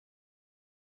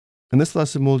In this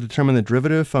lesson, we'll determine the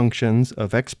derivative functions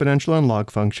of exponential and log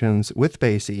functions with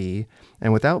base e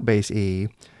and without base e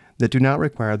that do not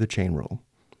require the chain rule.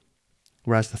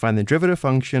 We're asked to find the derivative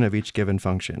function of each given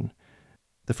function.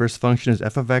 The first function is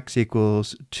f of x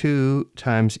equals 2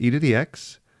 times e to the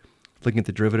x. Looking at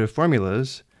the derivative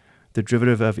formulas, the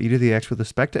derivative of e to the x with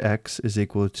respect to x is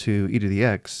equal to e to the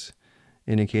x,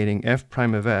 indicating f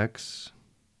prime of x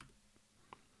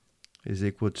is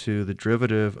equal to the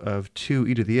derivative of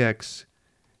 2e to the x,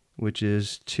 which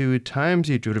is 2 times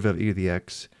the derivative of e to the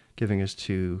x, giving us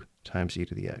 2 times e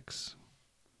to the x.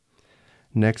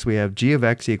 Next, we have g of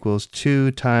x equals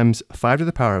 2 times 5 to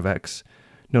the power of x.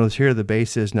 Notice here the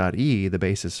base is not e, the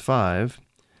base is 5,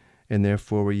 and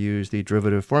therefore we use the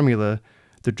derivative formula.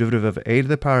 The derivative of a to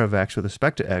the power of x with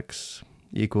respect to x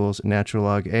equals natural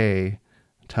log a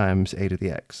times a to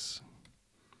the x.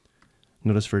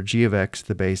 Notice for g of x,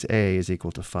 the base a is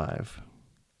equal to 5.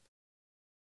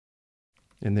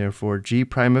 And therefore g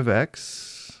prime of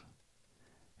x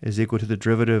is equal to the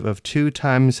derivative of 2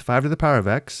 times 5 to the power of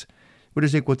x, which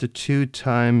is equal to 2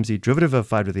 times the derivative of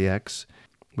 5 to the x,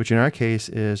 which in our case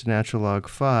is natural log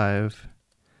 5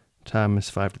 times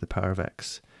 5 to the power of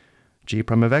x. G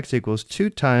prime of x equals 2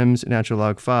 times natural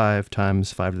log 5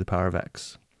 times 5 to the power of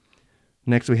x.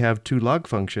 Next we have two log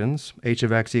functions. H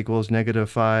of x equals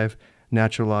negative 5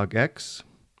 natural log x.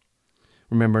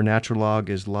 Remember, natural log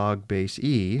is log base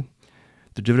e.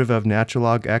 The derivative of natural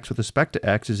log x with respect to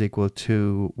x is equal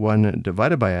to 1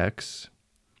 divided by x,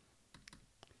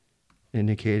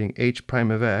 indicating h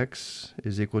prime of x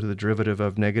is equal to the derivative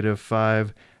of negative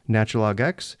 5 natural log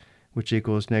x, which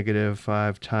equals negative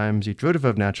 5 times the derivative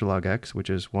of natural log x, which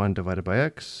is 1 divided by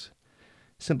x.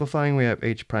 Simplifying, we have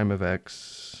h prime of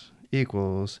x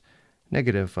equals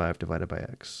negative 5 divided by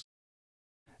x.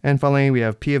 And finally, we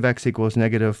have p of x equals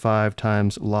negative 5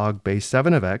 times log base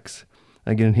 7 of x.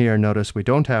 Again, here, notice we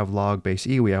don't have log base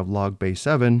e, we have log base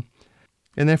 7.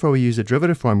 And therefore, we use the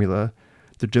derivative formula.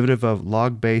 The derivative of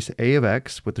log base a of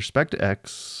x with respect to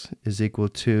x is equal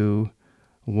to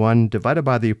 1 divided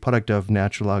by the product of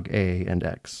natural log a and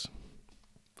x.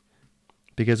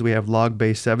 Because we have log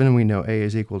base 7, we know a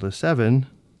is equal to 7,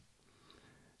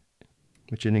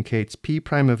 which indicates p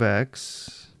prime of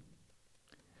x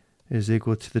is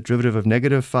equal to the derivative of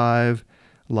negative 5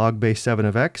 log base 7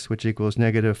 of x, which equals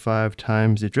negative 5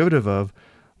 times the derivative of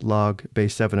log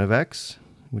base 7 of x,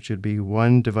 which would be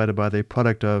 1 divided by the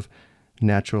product of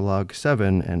natural log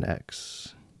 7 and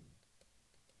x.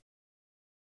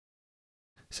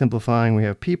 Simplifying, we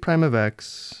have p prime of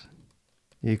x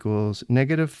equals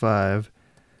negative 5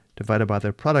 divided by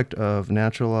the product of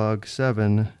natural log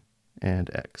 7 and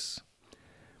x.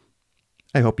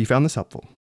 I hope you found this helpful.